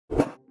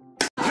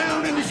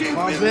ain't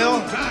Come on, been Bill.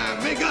 no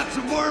time. They got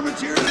some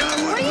varmints here that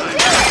I wouldn't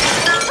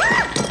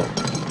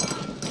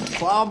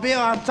like. Well, Bill,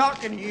 I'm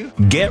talking to you.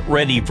 Get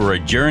ready for a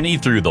journey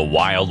through the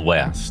Wild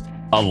West,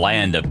 a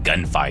land of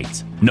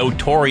gunfights,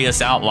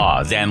 notorious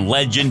outlaws, and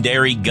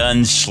legendary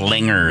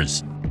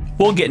gunslingers.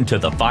 We'll get into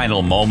the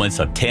final moments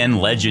of 10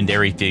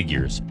 legendary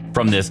figures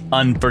from this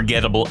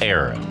unforgettable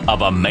era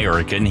of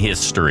American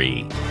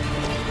history.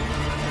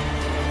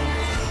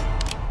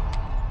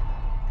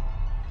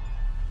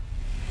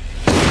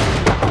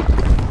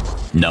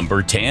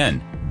 Number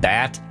 10,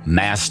 Bat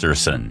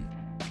Masterson.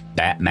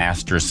 Bat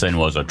Masterson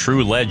was a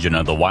true legend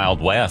of the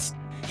Wild West.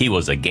 He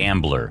was a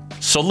gambler,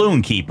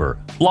 saloon keeper,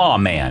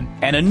 lawman,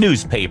 and a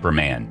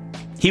newspaperman.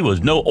 He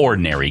was no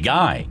ordinary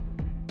guy.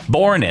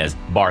 Born as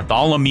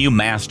Bartholomew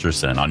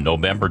Masterson on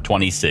November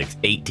 26,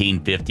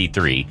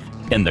 1853,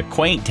 in the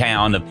quaint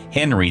town of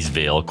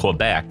Henrysville,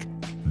 Quebec,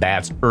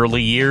 Bat's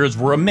early years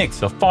were a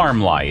mix of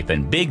farm life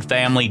and big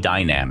family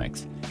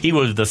dynamics. He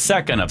was the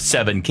second of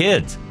 7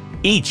 kids,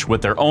 each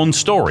with their own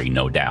story,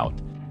 no doubt.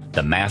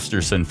 The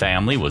Masterson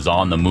family was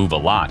on the move a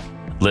lot,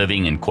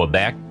 living in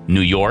Quebec,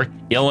 New York,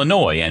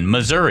 Illinois, and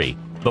Missouri,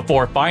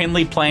 before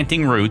finally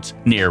planting roots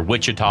near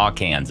Wichita,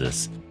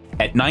 Kansas.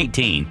 At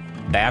 19,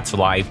 Bat's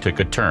life took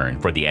a turn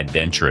for the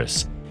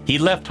adventurous. He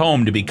left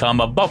home to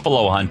become a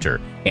buffalo hunter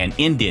and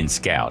Indian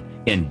scout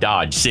in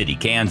Dodge City,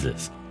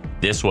 Kansas.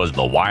 This was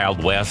the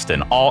Wild West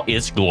in all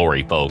its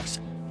glory, folks.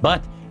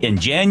 But in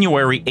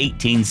January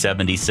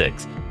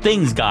 1876,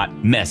 things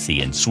got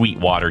messy in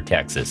Sweetwater,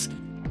 Texas.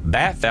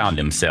 Bat found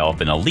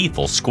himself in a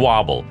lethal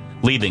squabble,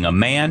 leaving a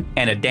man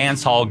and a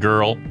dance hall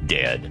girl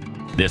dead.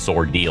 This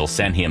ordeal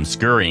sent him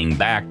scurrying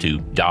back to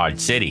Dodge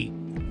City.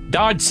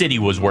 Dodge City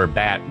was where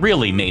Bat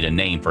really made a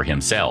name for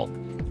himself.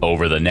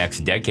 Over the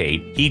next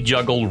decade, he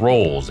juggled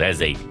roles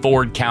as a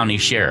Ford County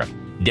Sheriff,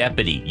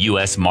 Deputy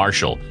U.S.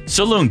 Marshal,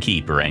 saloon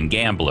keeper, and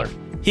gambler.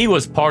 He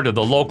was part of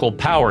the local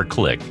power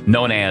clique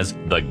known as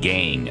the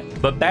Gang,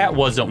 but Bat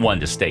wasn't one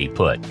to stay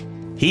put.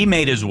 He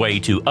made his way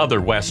to other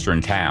western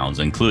towns,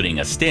 including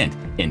a stint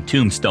in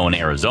Tombstone,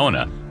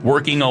 Arizona,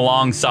 working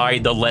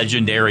alongside the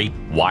legendary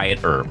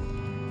Wyatt Earp.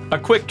 A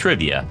quick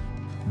trivia: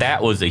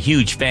 Bat was a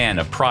huge fan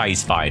of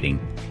prize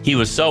fighting. He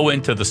was so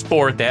into the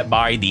sport that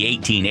by the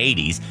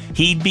 1880s,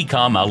 he'd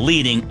become a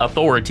leading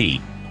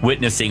authority,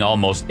 witnessing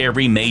almost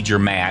every major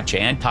match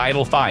and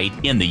title fight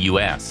in the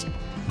U.S.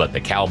 But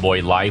the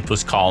cowboy life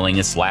was calling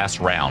its last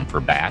round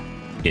for Bat.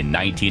 In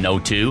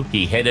 1902,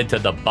 he headed to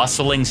the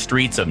bustling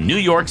streets of New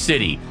York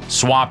City,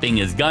 swapping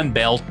his gun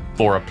belt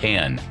for a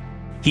pen.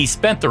 He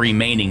spent the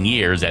remaining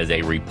years as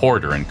a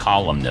reporter and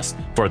columnist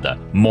for the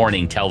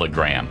Morning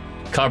Telegram,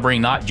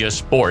 covering not just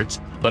sports,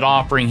 but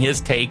offering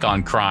his take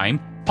on crime,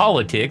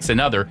 politics,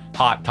 and other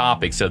hot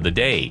topics of the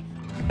day.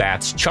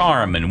 Bat's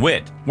charm and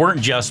wit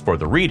weren't just for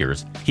the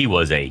readers. He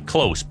was a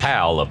close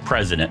pal of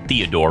President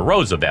Theodore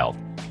Roosevelt.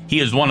 He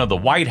is one of the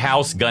White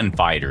House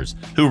gunfighters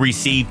who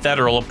received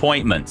federal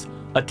appointments,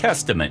 a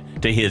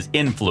testament to his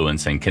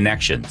influence and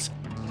connections.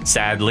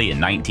 Sadly, in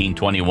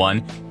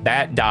 1921,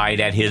 Bat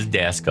died at his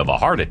desk of a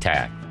heart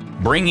attack,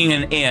 bringing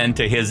an end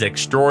to his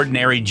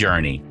extraordinary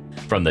journey.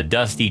 From the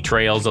dusty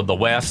trails of the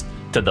West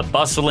to the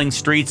bustling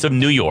streets of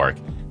New York,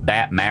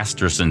 Bat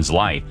Masterson's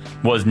life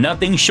was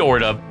nothing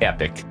short of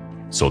epic.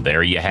 So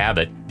there you have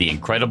it, the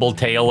incredible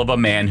tale of a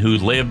man who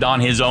lived on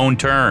his own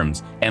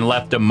terms and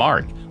left a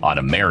mark on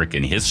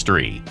American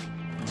history.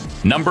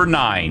 Number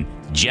 9,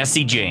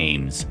 Jesse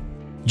James.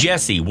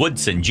 Jesse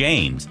Woodson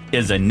James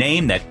is a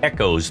name that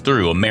echoes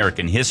through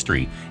American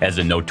history as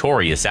a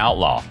notorious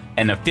outlaw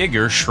and a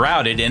figure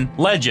shrouded in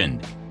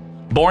legend.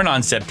 Born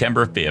on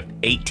September 5,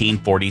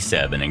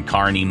 1847 in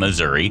Kearney,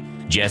 Missouri,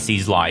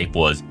 Jesse's life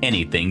was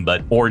anything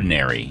but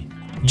ordinary.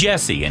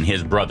 Jesse and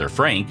his brother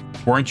Frank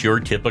weren't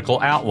your typical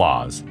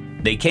outlaws.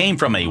 They came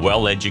from a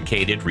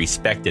well-educated,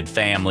 respected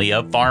family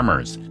of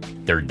farmers.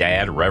 Their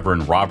dad,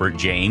 Reverend Robert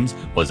James,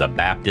 was a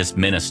Baptist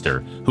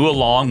minister who,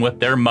 along with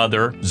their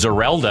mother,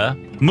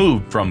 Zerelda,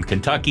 moved from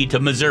Kentucky to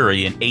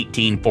Missouri in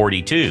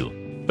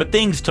 1842. But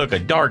things took a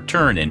dark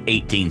turn in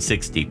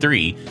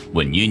 1863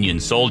 when Union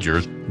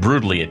soldiers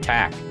brutally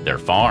attacked their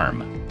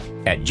farm.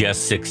 At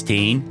just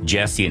 16,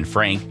 Jesse and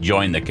Frank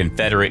joined the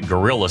Confederate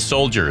guerrilla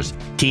soldiers,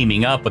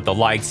 teaming up with the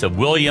likes of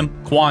William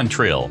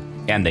Quantrill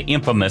and the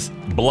infamous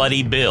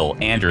Bloody Bill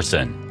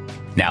Anderson.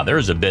 Now,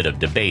 there's a bit of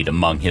debate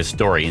among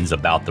historians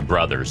about the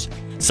brothers.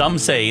 Some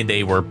say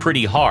they were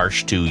pretty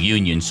harsh to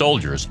Union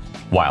soldiers,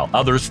 while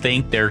others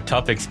think their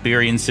tough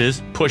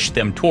experiences pushed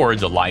them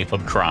towards a life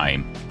of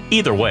crime.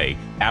 Either way,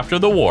 after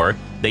the war,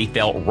 they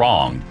felt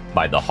wronged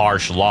by the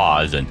harsh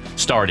laws and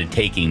started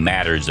taking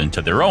matters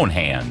into their own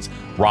hands,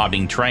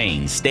 robbing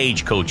trains,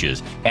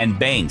 stagecoaches, and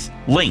banks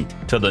linked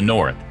to the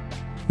North.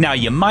 Now,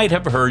 you might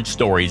have heard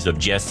stories of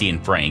Jesse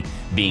and Frank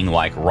being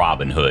like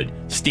Robin Hood,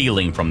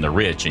 stealing from the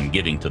rich and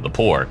giving to the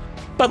poor.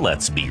 But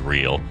let's be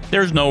real,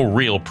 there's no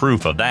real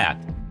proof of that.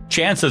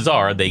 Chances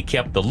are they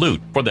kept the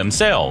loot for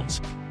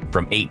themselves.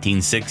 From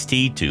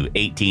 1860 to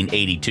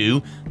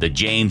 1882, the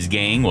James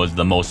Gang was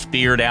the most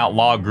feared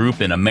outlaw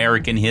group in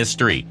American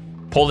history.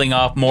 pulling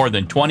off more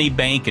than 20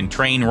 bank and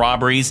train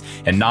robberies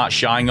and not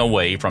shying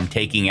away from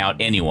taking out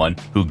anyone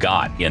who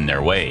got in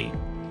their way.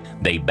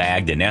 They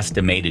bagged an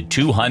estimated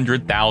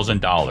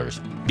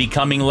 $200,000,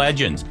 becoming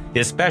legends,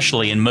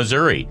 especially in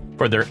Missouri,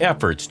 for their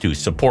efforts to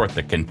support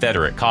the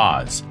Confederate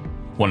cause.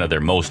 One of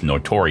their most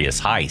notorious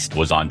heists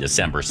was on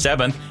December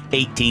 7,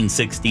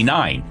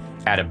 1869,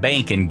 at a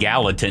bank in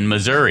Gallatin,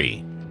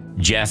 Missouri.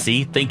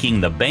 Jesse,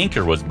 thinking the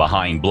banker was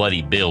behind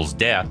Bloody Bill's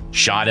death,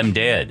 shot him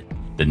dead.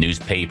 The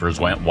newspapers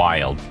went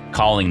wild,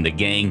 calling the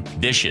gang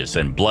vicious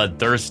and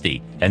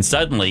bloodthirsty, and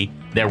suddenly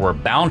there were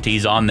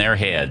bounties on their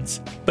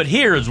heads. But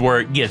here's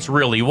where it gets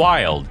really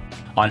wild.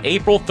 On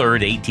April 3,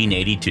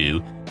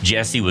 1882,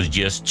 Jesse was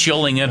just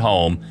chilling at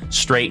home,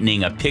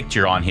 straightening a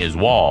picture on his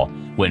wall,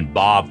 when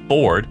Bob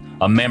Ford,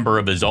 a member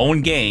of his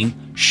own gang,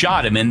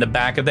 shot him in the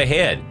back of the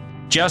head.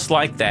 Just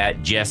like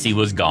that, Jesse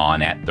was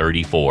gone at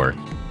 34.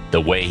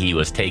 The way he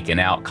was taken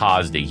out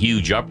caused a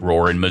huge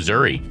uproar in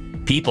Missouri.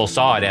 People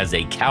saw it as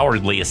a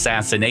cowardly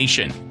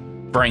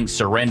assassination. Frank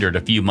surrendered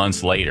a few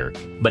months later,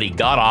 but he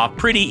got off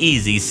pretty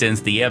easy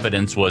since the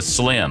evidence was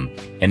slim,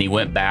 and he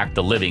went back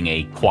to living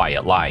a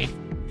quiet life.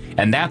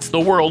 And that's the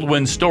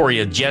whirlwind story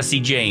of Jesse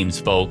James,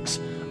 folks,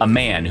 a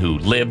man who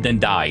lived and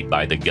died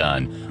by the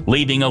gun,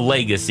 leaving a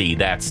legacy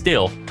that's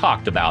still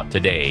talked about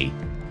today.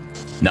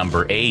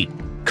 Number 8,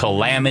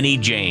 Calamity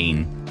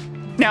Jane.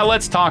 Now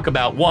let's talk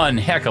about one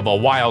heck of a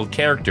wild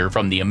character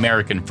from the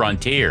American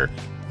frontier,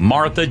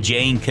 Martha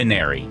Jane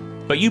Canary,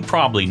 but you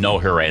probably know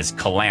her as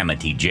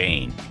Calamity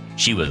Jane.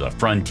 She was a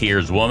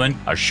frontierswoman,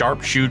 a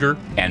sharpshooter,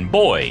 and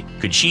boy,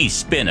 could she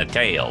spin a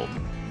tale.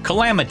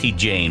 Calamity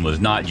Jane was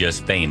not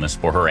just famous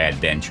for her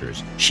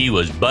adventures. She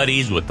was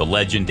buddies with the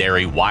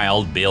legendary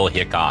Wild Bill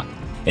Hickok,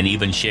 and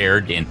even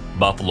shared in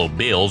Buffalo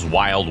Bill's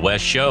Wild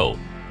West show.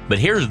 But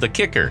here's the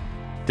kicker.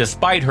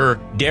 Despite her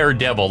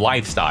daredevil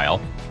lifestyle,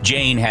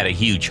 Jane had a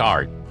huge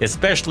heart,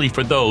 especially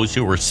for those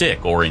who were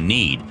sick or in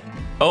need.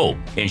 Oh,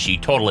 and she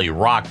totally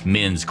rocked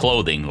men's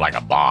clothing like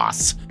a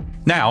boss.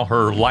 Now,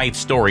 her life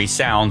story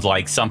sounds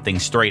like something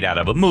straight out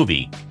of a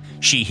movie.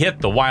 She hit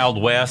the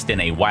Wild West in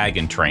a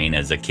wagon train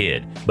as a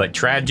kid, but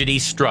tragedy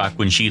struck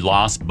when she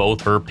lost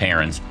both her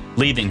parents,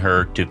 leaving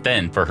her to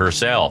fend for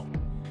herself.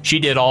 She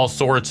did all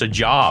sorts of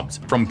jobs,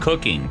 from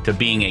cooking to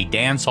being a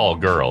dance hall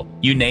girl,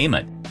 you name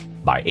it.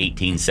 By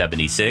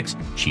 1876,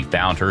 she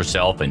found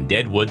herself in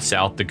Deadwood,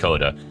 South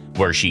Dakota,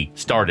 where she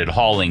started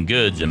hauling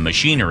goods and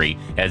machinery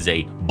as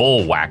a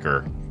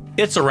bullwhacker.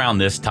 It's around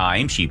this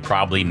time she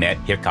probably met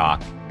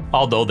Hickok,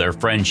 although their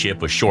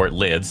friendship was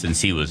short-lived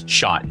since he was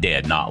shot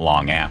dead not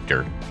long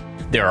after.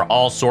 There are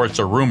all sorts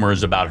of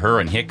rumors about her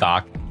and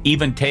Hickok,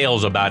 even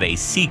tales about a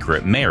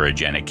secret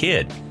marriage and a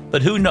kid.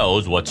 But who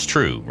knows what's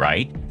true,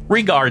 right?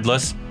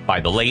 Regardless,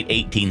 by the late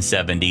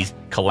 1870s,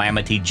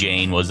 Calamity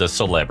Jane was a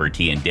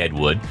celebrity in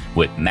Deadwood,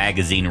 with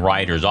magazine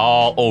writers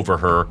all over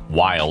her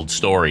wild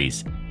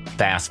stories.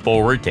 Fast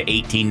forward to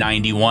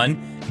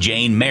 1891,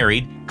 Jane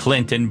married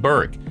Clinton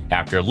Burke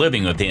after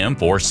living with him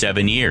for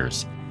 7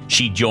 years.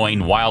 She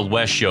joined Wild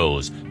West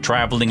shows,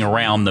 traveling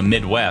around the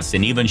Midwest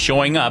and even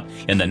showing up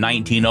in the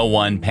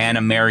 1901 Pan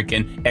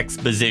American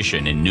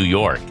Exposition in New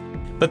York.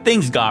 But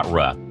things got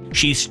rough.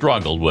 She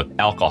struggled with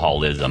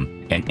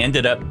alcoholism and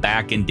ended up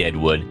back in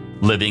Deadwood,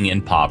 living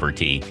in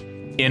poverty.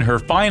 In her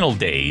final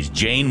days,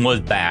 Jane was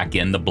back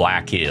in the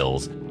Black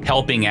Hills,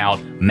 helping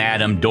out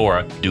Madame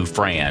Dora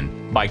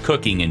Dufresne by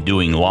cooking and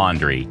doing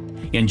laundry.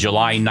 In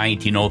July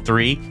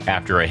 1903,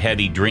 after a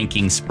heavy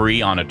drinking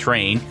spree on a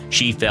train,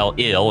 she fell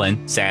ill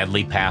and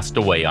sadly passed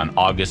away on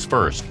August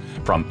 1st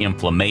from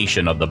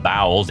inflammation of the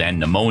bowels and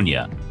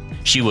pneumonia.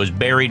 She was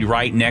buried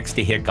right next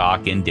to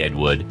Hickok in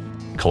Deadwood.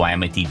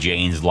 Calamity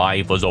Jane's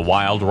life was a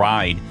wild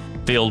ride,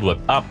 filled with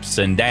ups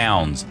and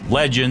downs,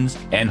 legends,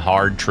 and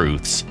hard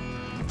truths.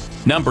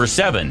 Number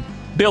 7,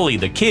 Billy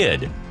the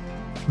Kid.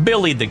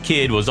 Billy the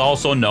Kid was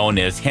also known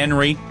as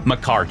Henry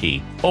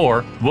McCarty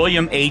or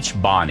William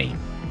H. Bonney.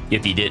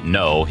 If you didn't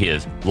know,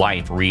 his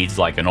life reads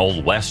like an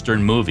old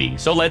Western movie,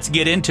 so let's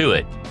get into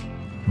it.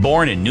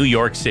 Born in New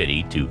York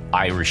City to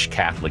Irish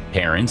Catholic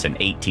parents in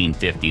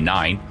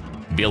 1859,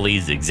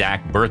 Billy's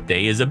exact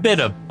birthday is a bit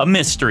of a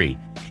mystery.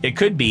 It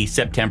could be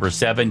September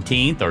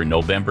 17th or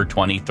November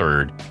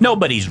 23rd.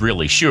 Nobody's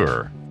really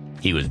sure.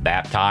 He was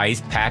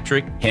baptized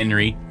Patrick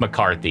Henry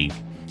McCarthy,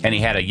 and he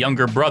had a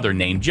younger brother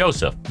named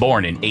Joseph,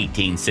 born in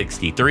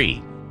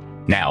 1863.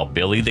 Now,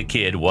 Billy the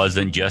Kid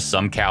wasn't just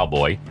some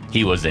cowboy.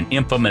 He was an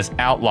infamous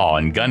outlaw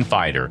and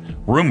gunfighter,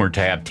 rumored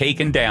to have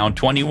taken down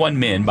 21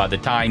 men by the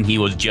time he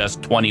was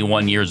just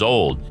 21 years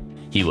old.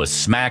 He was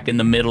smack in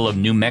the middle of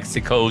New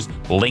Mexico's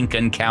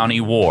Lincoln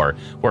County War,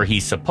 where he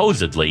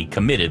supposedly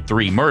committed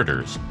 3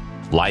 murders.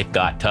 Life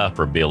got tough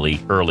for Billy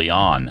early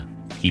on.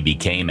 He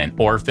became an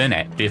orphan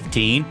at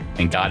 15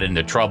 and got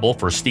into trouble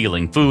for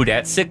stealing food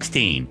at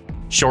 16.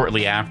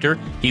 Shortly after,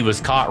 he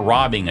was caught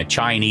robbing a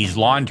Chinese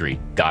laundry,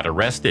 got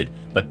arrested,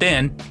 but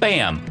then,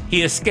 bam,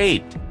 he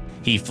escaped.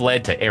 He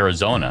fled to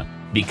Arizona,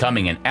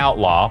 becoming an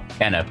outlaw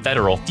and a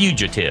federal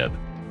fugitive.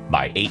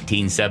 By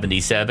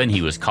 1877,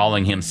 he was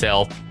calling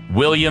himself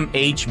William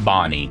H.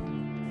 Bonney.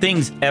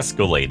 Things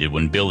escalated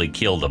when Billy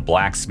killed a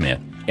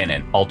blacksmith in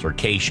an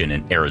altercation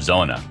in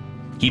Arizona.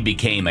 He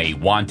became a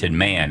wanted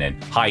man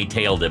and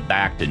hightailed it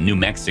back to New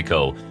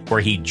Mexico, where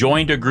he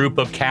joined a group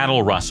of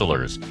cattle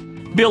rustlers.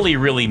 Billy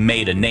really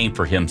made a name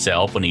for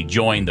himself when he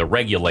joined the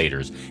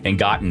Regulators and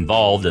got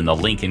involved in the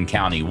Lincoln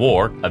County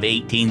War of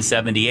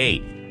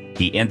 1878.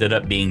 He ended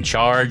up being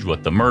charged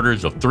with the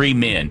murders of 3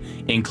 men,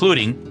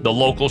 including the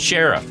local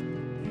sheriff.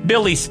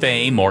 Billy's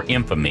fame, or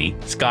infamy,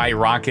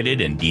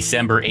 skyrocketed in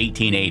December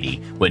 1880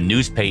 when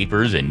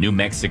newspapers in New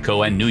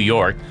Mexico and New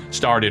York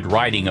started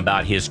writing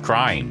about his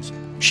crimes.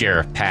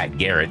 Sheriff Pat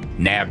Garrett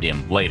nabbed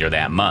him later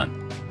that month.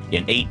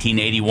 In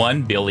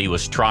 1881, Billy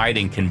was tried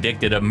and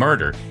convicted of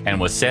murder and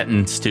was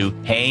sentenced to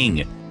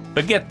hang.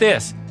 But get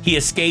this, he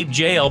escaped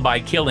jail by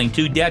killing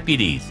 2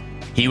 deputies.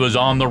 He was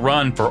on the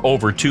run for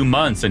over 2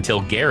 months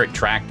until Garrett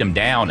tracked him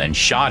down and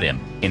shot him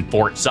in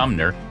Fort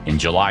Sumner in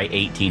July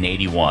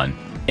 1881,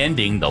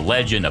 ending the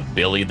legend of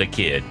Billy the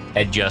Kid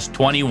at just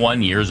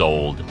 21 years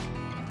old.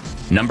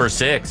 Number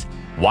 6.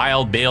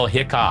 Wild Bill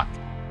Hickok.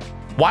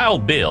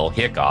 Wild Bill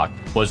Hickok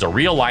was a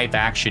real-life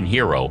action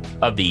hero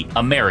of the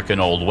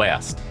American Old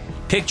West.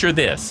 Picture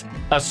this: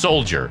 a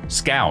soldier,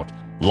 scout,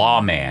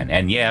 lawman,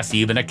 and yes,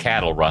 even a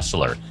cattle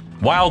rustler.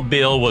 Wild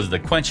Bill was the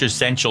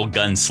quintessential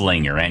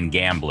gunslinger and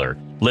gambler,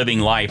 living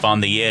life on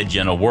the edge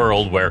in a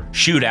world where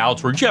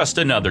shootouts were just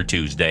another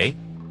Tuesday.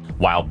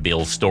 Wild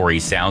Bill's story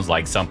sounds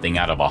like something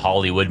out of a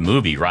Hollywood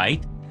movie,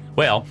 right?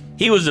 Well,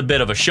 he was a bit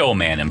of a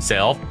showman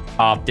himself,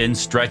 often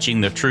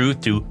stretching the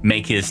truth to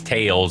make his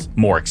tales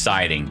more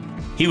exciting.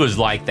 He was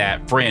like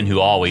that friend who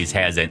always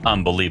has an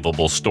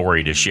unbelievable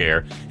story to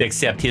share,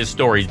 except his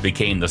stories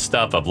became the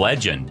stuff of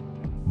legend.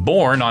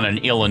 Born on an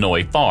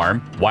Illinois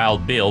farm,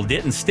 Wild Bill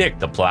didn't stick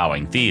to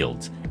plowing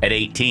fields. At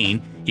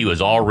 18, he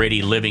was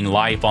already living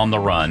life on the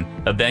run,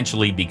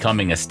 eventually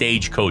becoming a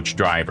stagecoach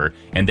driver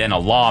and then a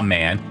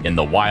lawman in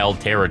the wild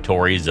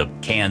territories of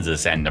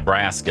Kansas and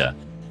Nebraska.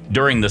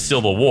 During the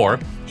Civil War,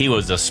 he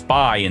was a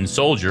spy and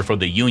soldier for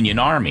the Union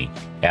Army.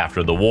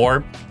 After the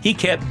war, he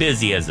kept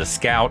busy as a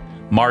scout,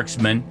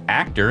 marksman,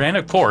 actor, and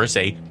of course,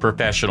 a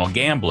professional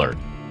gambler.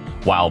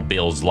 Wild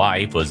Bill's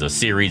life was a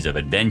series of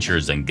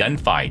adventures and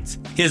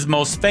gunfights. His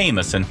most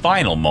famous and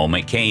final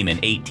moment came in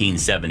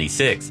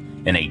 1876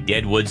 in a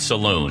Deadwood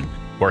saloon,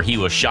 where he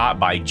was shot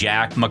by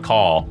Jack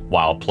McCall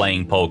while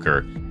playing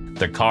poker.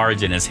 The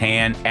cards in his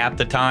hand at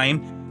the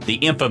time, the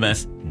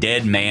infamous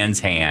dead man's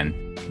hand,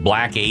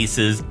 black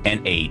aces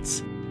and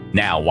eights.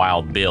 Now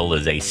Wild Bill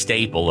is a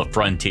staple of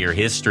frontier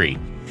history.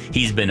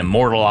 He's been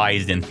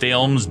immortalized in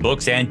films,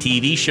 books, and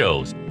TV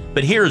shows.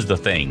 But here's the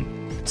thing.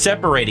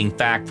 Separating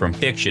fact from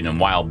fiction in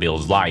Wild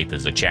Bill's life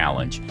is a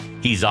challenge.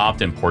 He's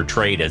often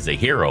portrayed as a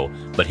hero,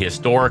 but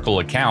historical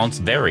accounts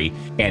vary,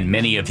 and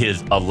many of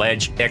his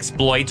alleged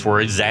exploits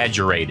were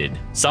exaggerated,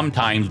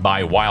 sometimes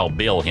by Wild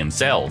Bill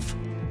himself.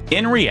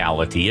 In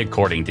reality,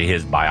 according to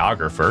his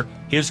biographer,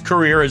 his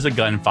career as a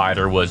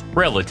gunfighter was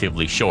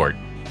relatively short,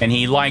 and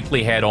he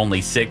likely had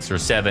only 6 or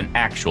 7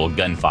 actual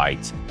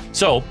gunfights.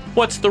 So,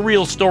 what's the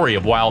real story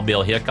of Wild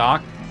Bill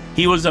Hickok?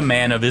 He was a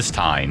man of his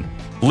time,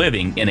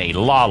 living in a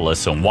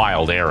lawless and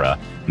wild era,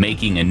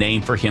 making a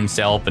name for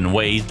himself in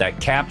ways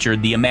that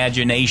captured the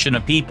imagination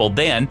of people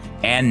then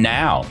and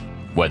now.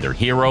 Whether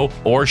hero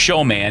or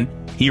showman,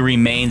 he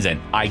remains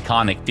an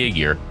iconic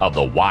figure of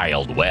the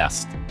Wild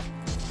West.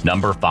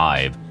 Number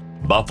 5.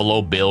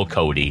 Buffalo Bill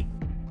Cody.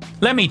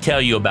 Let me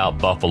tell you about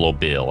Buffalo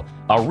Bill,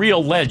 a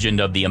real legend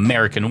of the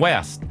American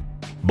West.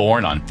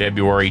 Born on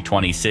February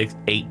 26,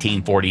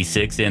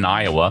 1846 in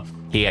Iowa,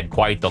 he had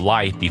quite the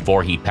life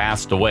before he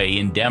passed away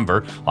in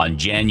Denver on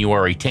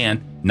January 10,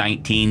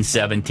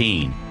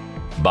 1917.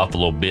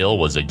 Buffalo Bill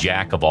was a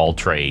jack of all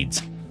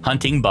trades,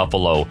 hunting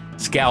buffalo,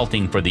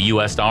 scouting for the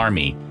U.S.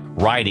 Army,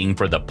 riding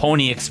for the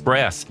Pony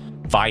Express,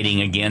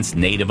 fighting against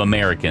Native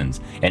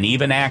Americans, and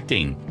even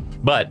acting.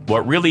 But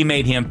what really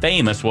made him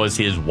famous was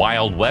his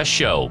Wild West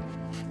show.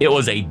 It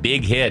was a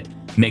big hit,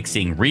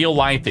 mixing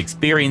real-life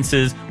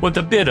experiences with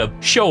a bit of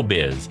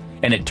showbiz,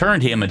 and it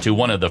turned him into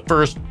one of the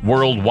first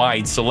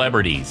worldwide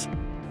celebrities.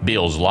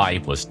 Bill's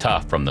life was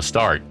tough from the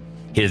start.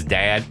 His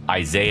dad,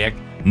 Isaac,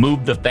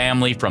 moved the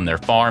family from their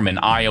farm in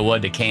Iowa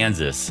to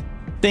Kansas.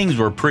 Things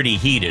were pretty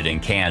heated in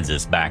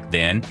Kansas back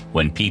then,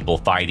 when people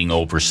fighting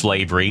over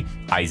slavery.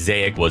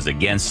 Isaac was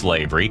against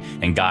slavery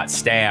and got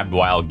stabbed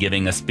while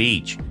giving a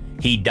speech.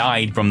 He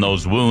died from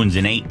those wounds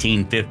in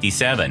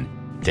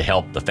 1857. To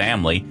help the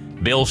family,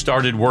 Bill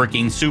started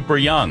working super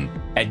young.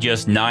 At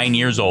just 9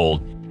 years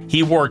old,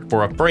 he worked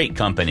for a freight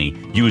company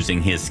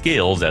using his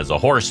skills as a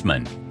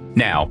horseman.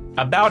 Now,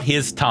 about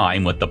his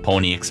time with the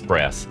Pony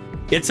Express,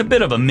 it's a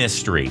bit of a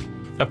mystery.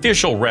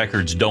 Official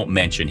records don't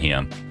mention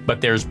him,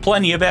 but there's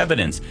plenty of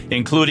evidence,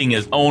 including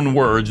his own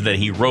words that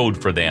he rode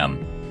for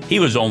them. He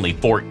was only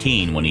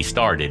 14 when he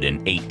started in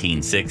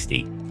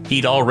 1860.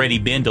 He'd already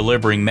been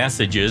delivering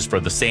messages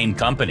for the same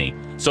company,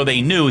 so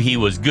they knew he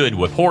was good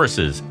with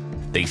horses.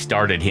 They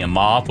started him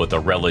off with a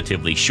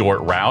relatively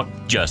short route,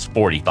 just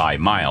 45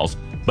 miles,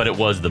 but it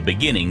was the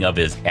beginning of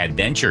his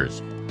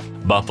adventures.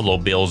 Buffalo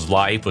Bill's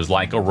life was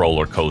like a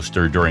roller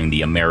coaster during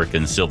the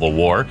American Civil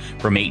War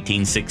from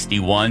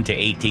 1861 to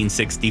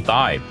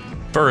 1865.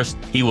 First,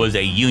 he was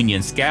a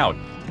Union scout,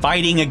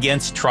 fighting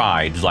against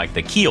tribes like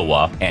the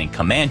Kiowa and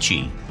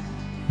Comanche.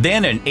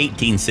 Then in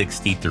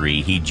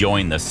 1863, he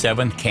joined the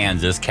 7th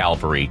Kansas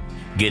Cavalry,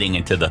 getting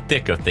into the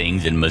thick of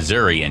things in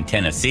Missouri and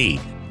Tennessee.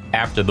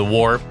 After the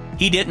war,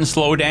 he didn't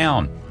slow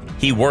down.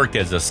 He worked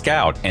as a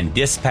scout and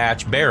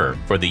dispatch bearer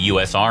for the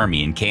U.S.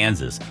 Army in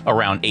Kansas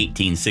around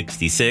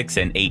 1866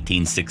 and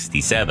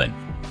 1867.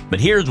 But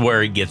here's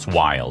where it gets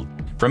wild.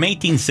 From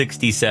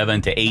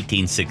 1867 to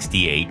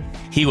 1868,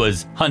 he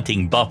was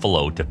hunting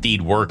buffalo to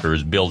feed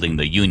workers building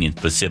the Union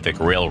Pacific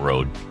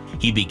Railroad.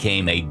 He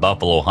became a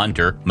buffalo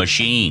hunter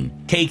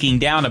machine, taking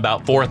down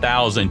about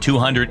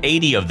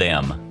 4,280 of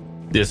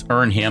them. This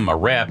earned him a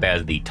rep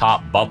as the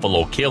top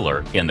buffalo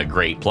killer in the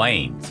Great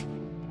Plains.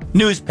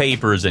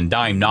 Newspapers and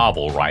dime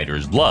novel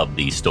writers loved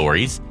these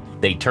stories.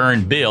 They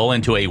turned Bill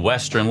into a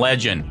Western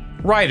legend.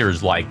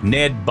 Writers like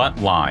Ned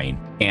Buntline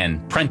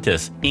and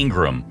Prentice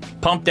Ingram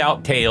pumped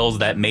out tales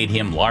that made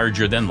him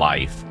larger than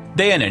life.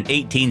 Then in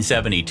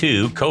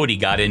 1872, Cody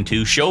got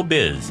into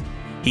showbiz.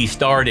 He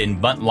starred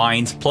in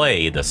Buntline's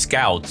play, The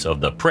Scouts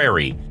of the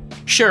Prairie.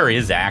 Sure,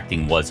 his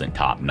acting wasn't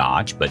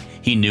top-notch, but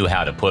he knew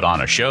how to put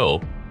on a show.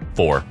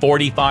 For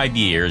 45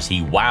 years,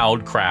 he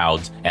wowed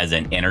crowds as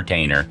an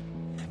entertainer.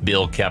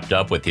 Bill kept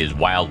up with his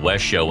Wild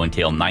West show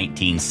until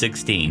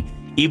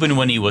 1916, even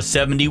when he was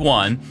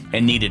 71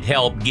 and needed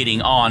help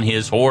getting on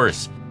his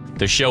horse.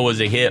 The show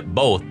was a hit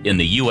both in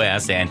the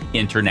U.S. and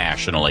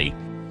internationally.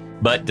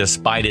 But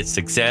despite its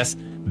success,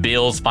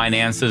 Bill's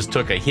finances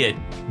took a hit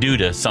due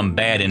to some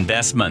bad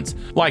investments,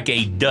 like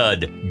a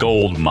dud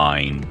gold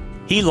mine.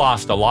 He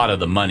lost a lot of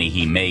the money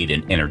he made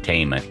in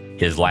entertainment.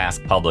 His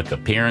last public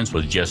appearance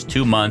was just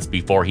 2 months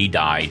before he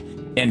died,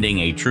 ending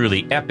a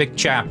truly epic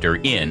chapter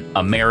in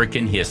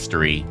American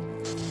history.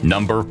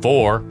 Number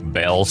 4,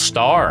 Belle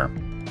Starr.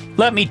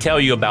 Let me tell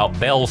you about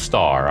Belle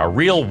Starr, a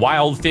real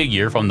wild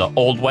figure from the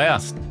Old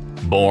West.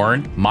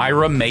 Born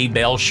Myra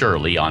Maybelle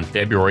Shirley on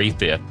February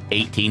 5,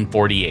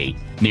 1848,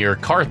 near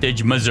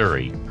Carthage,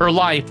 Missouri, her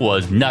life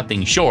was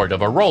nothing short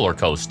of a roller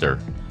coaster.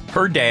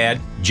 Her dad,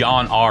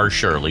 John R.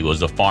 Shirley,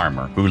 was a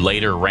farmer who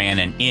later ran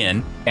an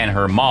inn, and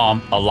her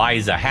mom,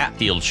 Eliza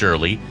Hatfield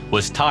Shirley,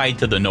 was tied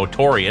to the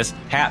notorious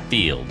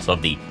Hatfields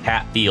of the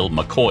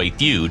Hatfield-McCoy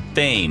feud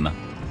fame.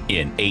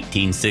 In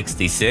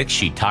 1866,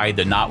 she tied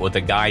the knot with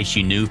a guy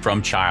she knew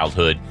from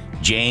childhood,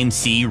 James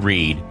C.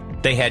 Reed.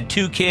 They had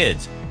 2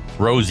 kids,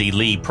 Rosie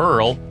Lee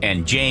Pearl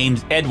and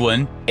James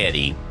Edwin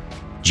Eddy.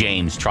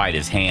 James tried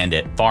his hand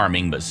at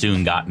farming but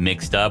soon got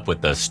mixed up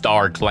with the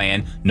Starr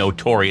Clan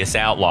notorious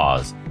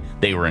outlaws.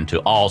 They were into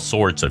all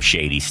sorts of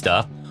shady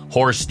stuff,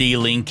 horse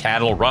stealing,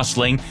 cattle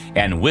rustling,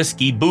 and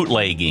whiskey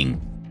bootlegging.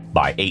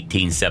 By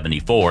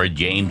 1874,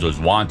 James was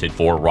wanted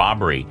for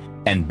robbery,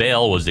 and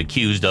Belle was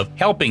accused of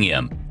helping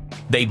him.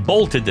 They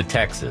bolted to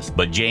Texas,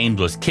 but James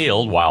was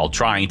killed while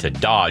trying to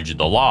dodge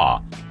the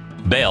law.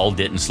 Belle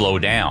didn't slow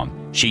down.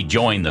 She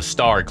joined the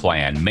Starr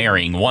Clan,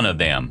 marrying one of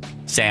them,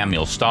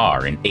 Samuel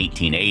Starr, in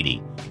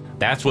 1880.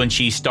 That's when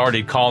she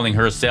started calling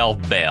herself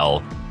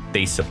Belle.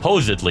 They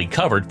supposedly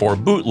covered for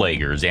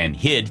bootleggers and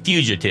hid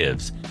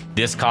fugitives.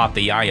 This caught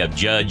the eye of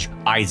Judge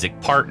Isaac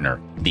Partner,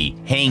 the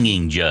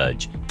hanging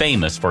judge,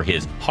 famous for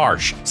his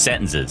harsh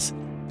sentences.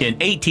 In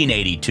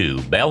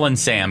 1882, Belle and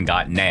Sam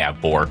got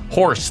nabbed for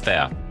horse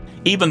theft.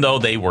 Even though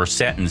they were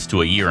sentenced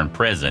to a year in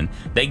prison,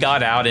 they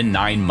got out in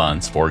 9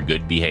 months for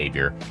good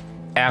behavior.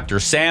 After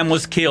Sam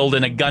was killed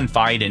in a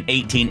gunfight in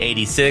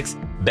 1886,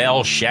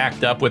 Belle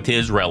shacked up with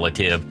his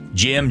relative,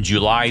 Jim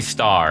July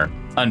Starr,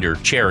 under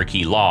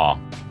Cherokee law.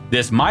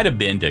 This might have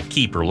been to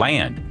keep her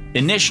land.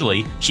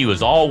 Initially, she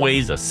was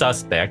always a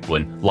suspect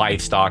when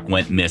livestock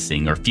went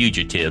missing or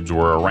fugitives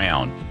were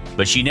around,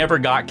 but she never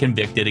got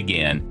convicted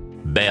again.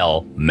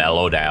 Belle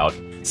mellowed out,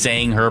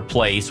 saying her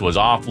place was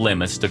off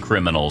limits to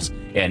criminals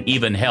and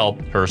even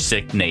helped her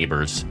sick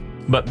neighbors.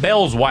 But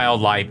Belle's wild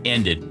life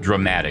ended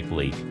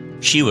dramatically.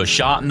 She was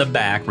shot in the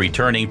back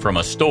returning from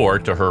a store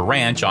to her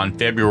ranch on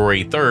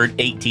February 3,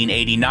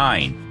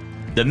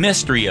 1889. The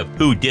mystery of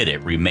who did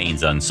it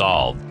remains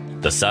unsolved.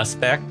 The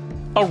suspect?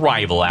 A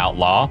rival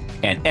outlaw,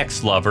 an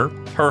ex-lover,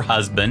 her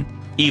husband,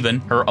 even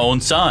her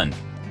own son.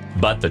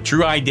 But the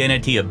true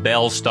identity of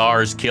Belle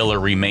Starr's killer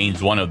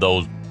remains one of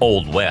those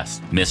Old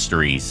West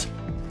mysteries.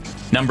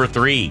 Number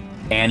 3,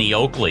 Annie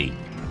Oakley.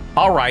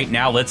 All right,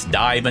 now let's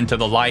dive into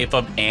the life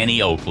of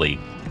Annie Oakley.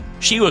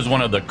 She was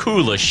one of the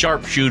coolest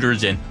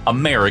sharpshooters in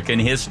American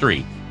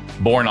history.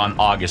 Born on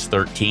August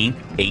 13,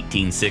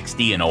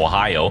 1860 in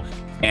Ohio,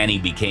 Annie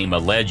became a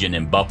legend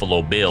in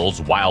Buffalo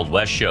Bill's Wild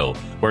West show,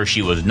 where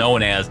she was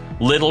known as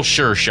Little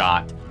Sure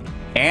Shot.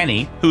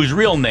 Annie, whose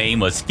real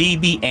name was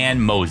Phoebe Ann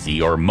Mosey,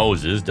 or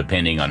Moses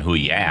depending on who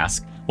you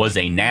ask, was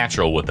a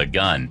natural with a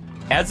gun.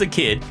 As a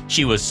kid,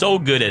 she was so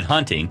good at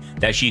hunting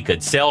that she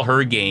could sell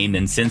her game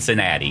in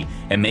Cincinnati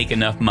and make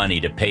enough money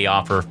to pay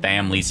off her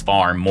family's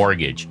farm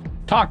mortgage.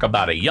 Talk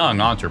about a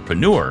young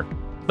entrepreneur.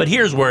 But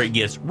here's where it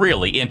gets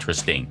really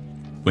interesting.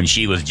 When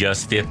she was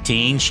just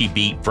 15, she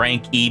beat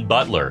Frank E.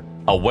 Butler,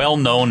 a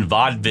well-known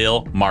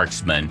vaudeville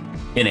marksman,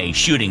 in a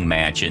shooting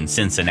match in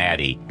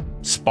Cincinnati.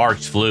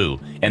 Sparks flew,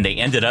 and they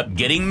ended up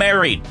getting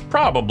married,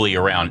 probably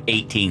around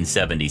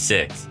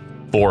 1876.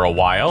 For a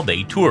while,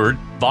 they toured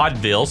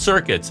vaudeville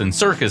circuits and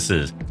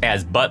circuses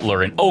as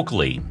Butler and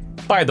Oakley.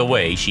 By the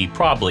way, she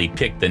probably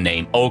picked the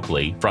name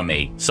Oakley from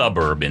a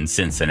suburb in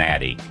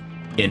Cincinnati.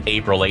 In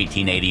April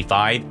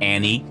 1885,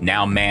 Annie,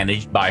 now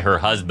managed by her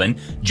husband,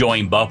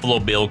 joined Buffalo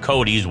Bill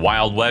Cody's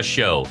Wild West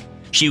show.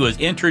 She was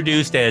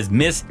introduced as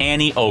Miss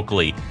Annie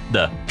Oakley,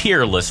 the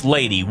peerless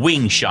lady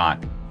wing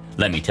shot.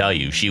 Let me tell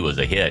you, she was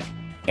a hit.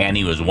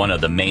 Annie was one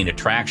of the main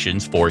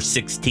attractions for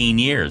 16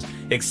 years,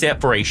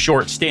 except for a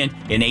short stint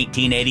in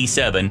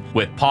 1887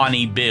 with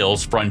Pawnee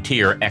Bill's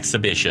Frontier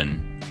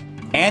Exhibition.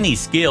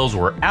 Annie's skills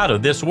were out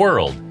of this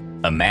world.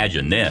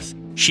 Imagine this.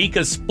 She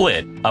could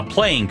split a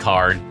playing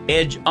card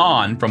edge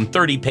on from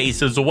 30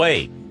 paces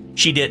away.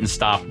 She didn't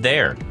stop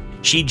there.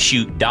 She'd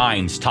shoot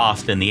dimes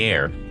tossed in the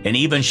air and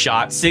even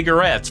shot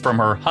cigarettes from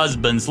her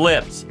husband's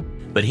lips.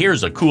 But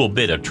here's a cool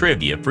bit of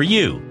trivia for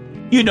you.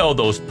 You know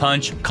those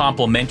Punch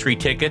complimentary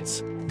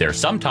tickets? They're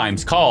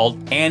sometimes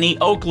called Annie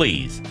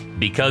Oakley's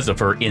because of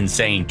her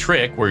insane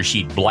trick where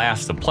she'd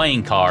blast a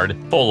playing card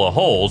full of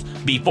holes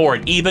before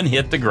it even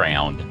hit the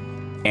ground.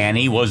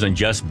 Annie wasn't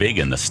just big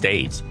in the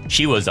States.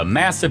 She was a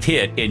massive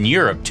hit in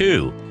Europe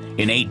too.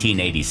 In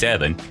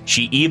 1887,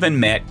 she even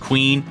met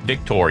Queen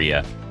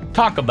Victoria.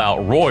 Talk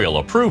about royal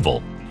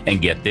approval.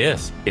 And get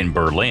this, in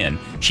Berlin,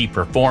 she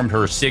performed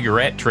her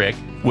cigarette trick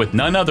with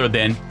none other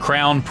than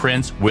Crown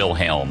Prince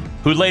Wilhelm,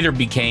 who later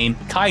became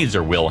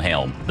Kaiser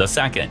Wilhelm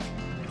II.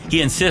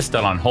 He insisted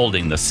on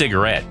holding the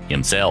cigarette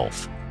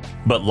himself.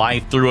 But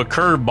life threw a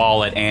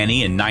curveball at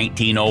Annie in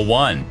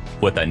 1901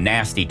 with a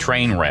nasty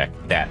train wreck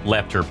that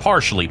left her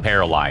partially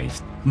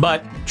paralyzed.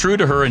 But true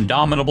to her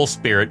indomitable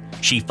spirit,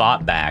 she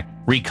fought back,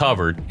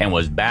 recovered, and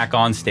was back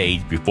on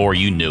stage before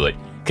you knew it,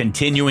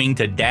 continuing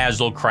to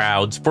dazzle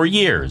crowds for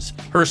years.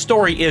 Her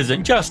story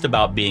isn't just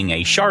about being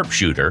a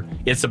sharpshooter,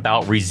 it's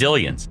about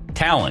resilience,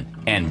 talent,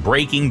 and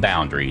breaking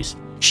boundaries.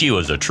 She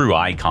was a true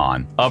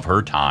icon of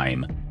her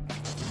time.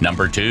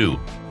 Number 2,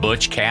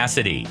 Butch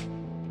Cassidy.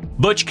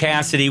 Butch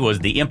Cassidy was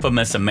the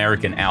infamous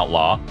American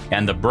outlaw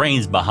and the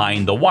brains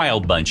behind the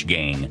Wild Bunch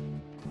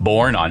Gang.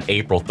 Born on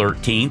April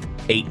 13,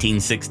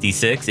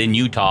 1866 in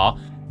Utah,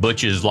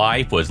 Butch's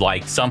life was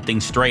like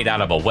something straight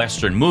out of a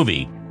Western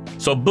movie.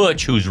 So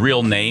Butch, whose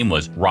real name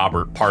was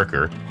Robert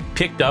Parker,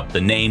 picked up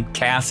the name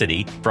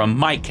Cassidy from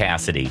Mike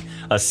Cassidy,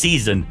 a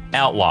seasoned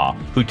outlaw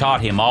who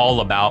taught him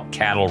all about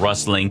cattle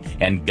rustling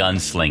and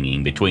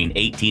gunslinging between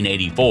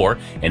 1884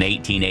 and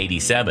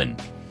 1887.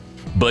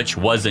 Butch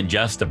wasn't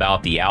just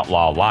about the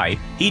outlaw life.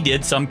 He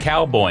did some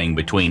cowboying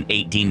between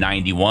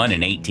 1891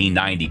 and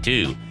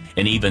 1892,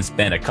 and even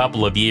spent a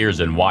couple of years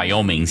in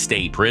Wyoming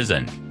State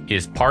Prison.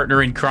 His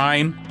partner in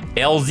crime,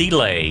 Elzie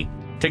Lay.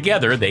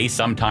 Together, they,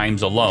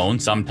 sometimes alone,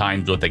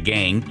 sometimes with a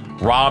gang,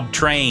 robbed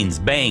trains,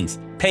 banks,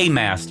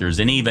 paymasters,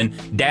 and even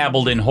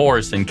dabbled in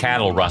horse and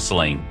cattle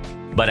rustling.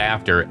 But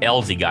after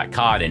Elzie got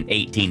caught in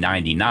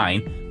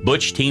 1899,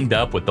 Butch teamed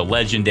up with the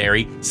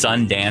legendary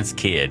Sundance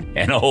Kid,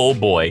 and oh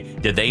boy,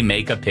 did they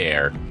make a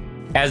pair.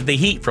 As the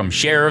heat from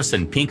sheriffs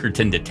and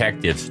Pinkerton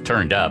detectives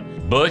turned up,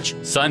 Butch,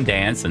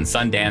 Sundance, and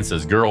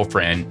Sundance's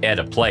girlfriend,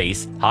 Etta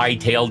Place,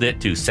 hightailed it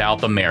to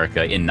South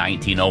America in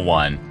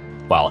 1901.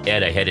 While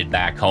Etta headed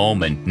back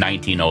home in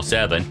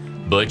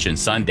 1907, Butch and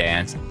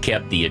Sundance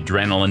kept the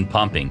adrenaline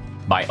pumping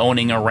by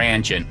owning a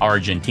ranch in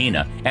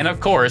Argentina and, of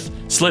course,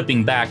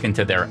 slipping back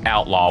into their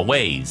outlaw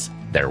ways.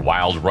 Their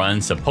wild run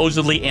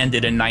supposedly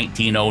ended in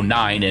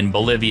 1909 in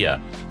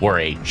Bolivia, where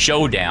a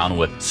showdown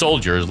with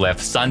soldiers left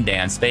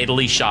Sundance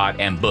fatally shot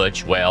and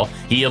Butch, well,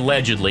 he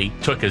allegedly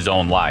took his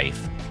own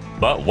life.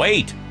 But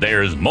wait,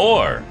 there's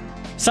more!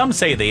 Some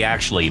say they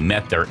actually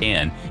met their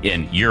end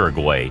in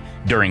Uruguay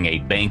during a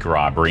bank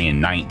robbery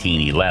in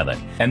 1911.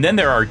 And then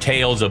there are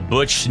tales of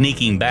Butch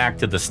sneaking back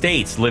to the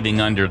States, living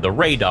under the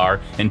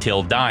radar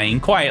until dying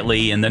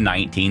quietly in the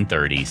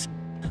 1930s.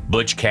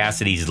 Butch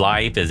Cassidy's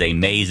life is a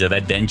maze of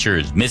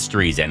adventures,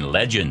 mysteries, and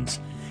legends.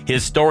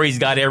 His story's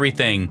got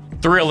everything: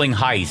 thrilling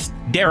heists,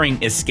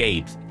 daring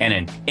escapes, and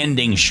an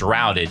ending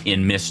shrouded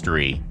in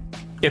mystery.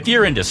 If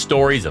you're into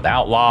stories of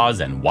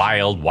outlaws and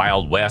wild,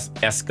 Wild West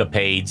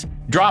escapades,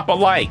 drop a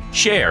like,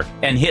 share,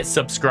 and hit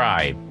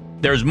subscribe.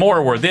 There's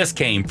more where this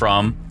came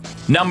from.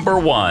 Number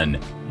 1,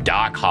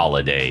 Doc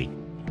Holliday.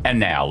 And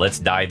now let's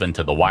dive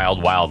into the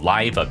wild, wild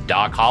life of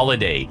Doc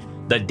Holliday,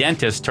 the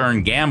dentist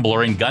turned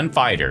gambler and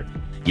gunfighter.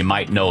 You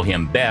might know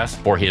him best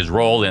for his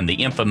role in the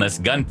infamous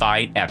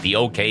gunfight at the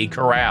OK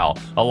Corral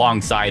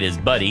alongside his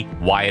buddy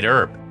Wyatt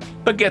Earp.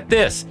 But get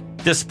this,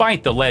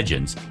 despite the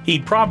legends, he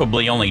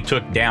probably only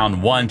took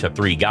down 1 to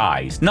 3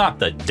 guys, not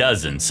the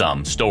dozen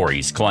some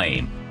stories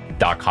claim.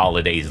 Doc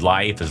Holliday's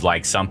life is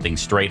like something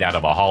straight out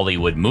of a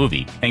Hollywood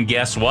movie, and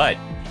guess what?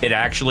 It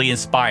actually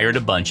inspired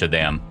a bunch of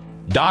them.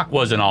 Doc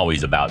wasn't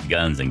always about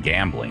guns and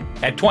gambling.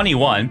 At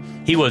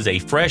 21, he was a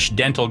fresh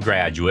dental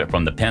graduate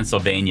from the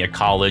Pennsylvania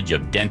College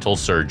of Dental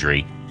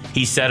Surgery.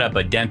 He set up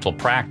a dental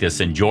practice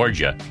in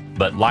Georgia,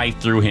 but life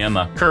threw him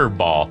a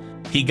curveball.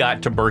 He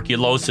got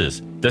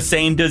tuberculosis, the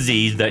same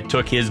disease that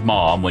took his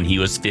mom when he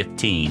was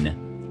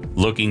 15.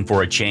 Looking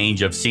for a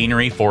change of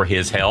scenery for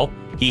his health,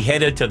 he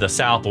headed to the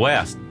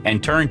Southwest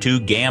and turned to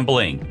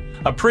gambling,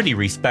 a pretty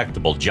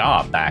respectable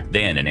job back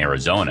then in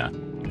Arizona.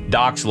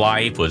 Doc's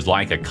life was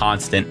like a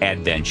constant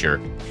adventure.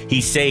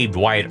 He saved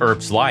Wyatt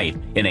Earp's life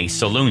in a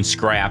saloon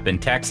scrap in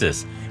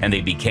Texas, and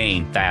they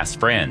became fast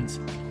friends.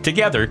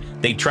 Together,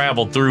 they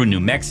traveled through New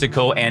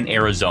Mexico and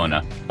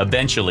Arizona,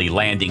 eventually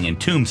landing in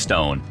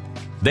Tombstone.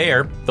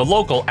 There, the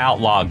local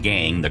outlaw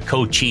gang, the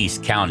Cochise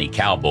County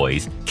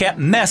Cowboys, kept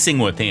messing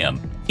with him,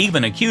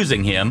 even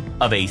accusing him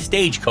of a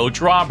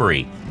stagecoach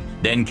robbery.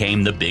 Then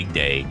came the big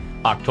day,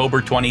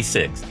 October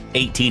 26,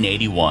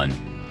 1881.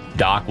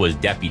 Doc was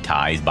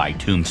deputized by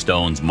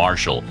Tombstone's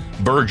Marshal,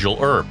 Virgil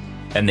Earp,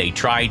 and they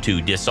tried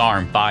to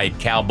disarm 5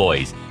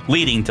 cowboys,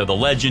 leading to the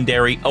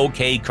legendary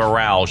OK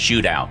Corral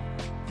shootout.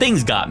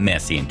 Things got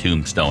messy in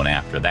Tombstone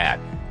after that.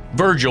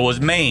 Virgil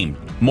was maimed,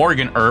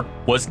 Morgan Earp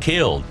was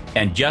killed,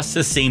 and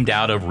justice seemed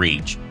out of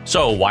reach.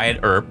 So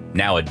Wyatt Earp,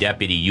 now a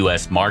deputy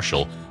U.S.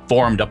 Marshal,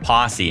 formed a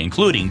posse,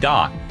 including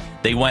Doc.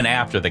 They went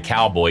after the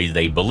cowboys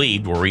they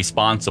believed were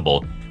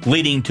responsible,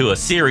 leading to a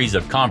series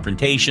of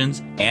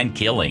confrontations and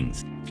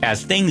killings.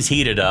 As things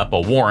heated up,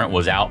 a warrant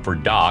was out for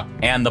Doc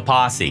and the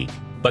posse,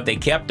 but they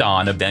kept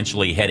on,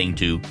 eventually heading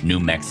to New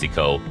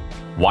Mexico.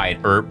 Wyatt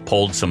Earp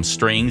pulled some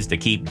strings to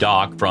keep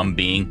Doc from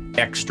being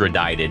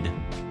extradited.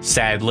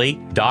 Sadly,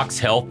 Doc's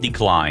health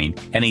declined,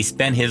 and he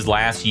spent his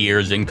last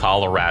years in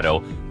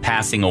Colorado,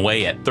 passing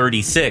away at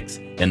 36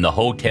 in the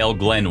Hotel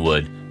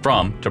Glenwood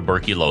from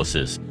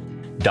tuberculosis.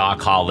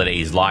 Doc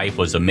Holliday's life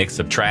was a mix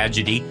of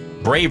tragedy,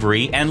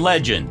 bravery, and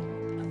legend.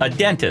 A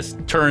dentist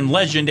turned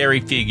legendary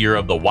figure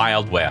of the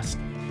Wild West.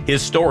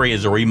 His story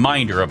is a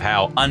reminder of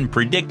how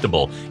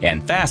unpredictable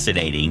and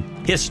fascinating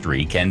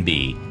history can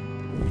be.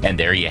 And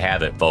there you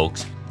have it,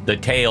 folks. The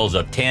tales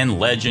of 10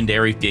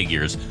 legendary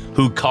figures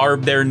who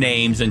carved their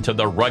names into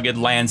the rugged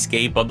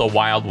landscape of the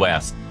Wild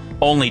West,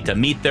 only to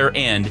meet their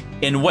end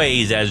in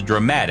ways as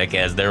dramatic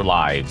as their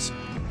lives.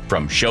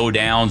 From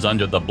showdowns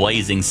under the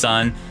blazing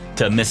sun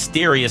to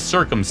mysterious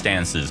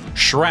circumstances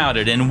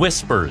shrouded in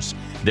whispers,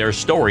 their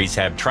stories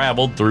have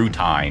traveled through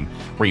time,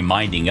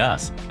 reminding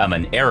us of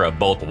an era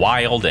both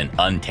wild and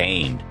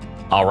untamed.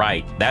 All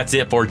right, that's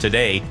it for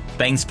today.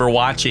 Thanks for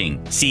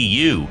watching. See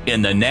you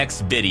in the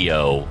next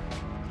video.